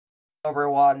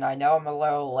Everyone, I know I'm a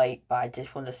little late, but I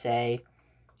just want to say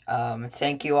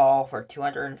thank you all for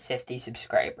 250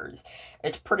 subscribers.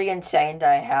 It's pretty insane that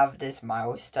I have this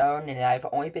milestone, and I've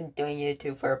only been doing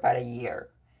YouTube for about a year.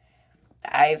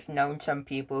 I've known some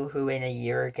people who in a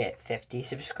year get 50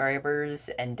 subscribers,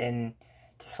 and then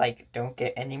just, don't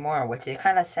get any more, which is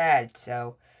kind of sad,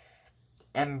 so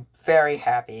I'm very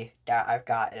happy that I've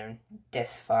gotten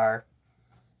this far.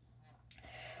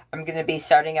 I'm going to be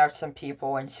shouting out some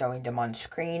people and showing them on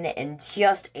screen in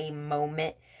just a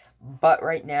moment. But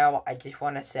right now, I just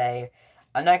want to say,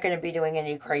 I'm not going to be doing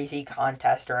any crazy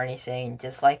contest or anything.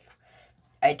 Just like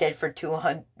I did for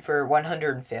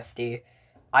 150.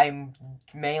 I'm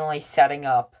mainly setting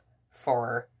up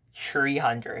for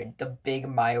 300, the big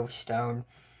milestone.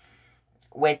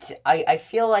 Which, I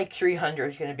feel like 300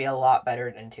 is going to be a lot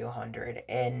better than 200.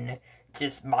 And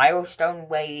just milestone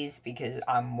ways, because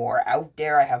I'm more out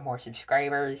there, I have more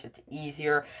subscribers, it's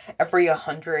easier. Every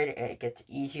 100, it gets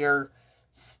easier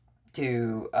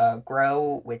to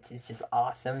grow, which is just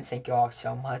awesome. Thank you all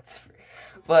so much.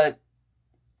 But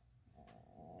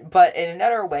in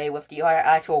another way, with the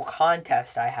actual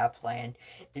contest I have planned,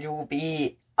 it will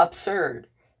be absurd.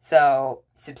 So,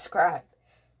 subscribe.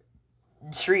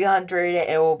 300,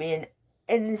 it will be an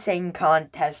insane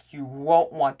contest you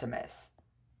won't want to miss.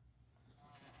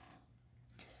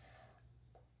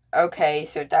 Okay,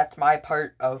 so that's my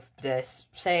part of this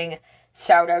thing.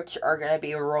 Shoutouts are going to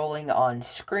be rolling on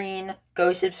screen.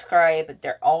 Go subscribe.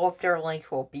 All of their links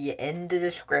will be in the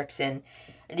description.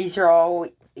 These are all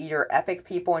either epic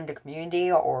people in the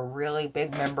community or really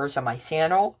big members of my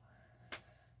channel.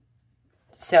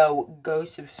 So go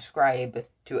subscribe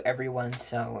to everyone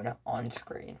shown on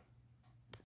screen.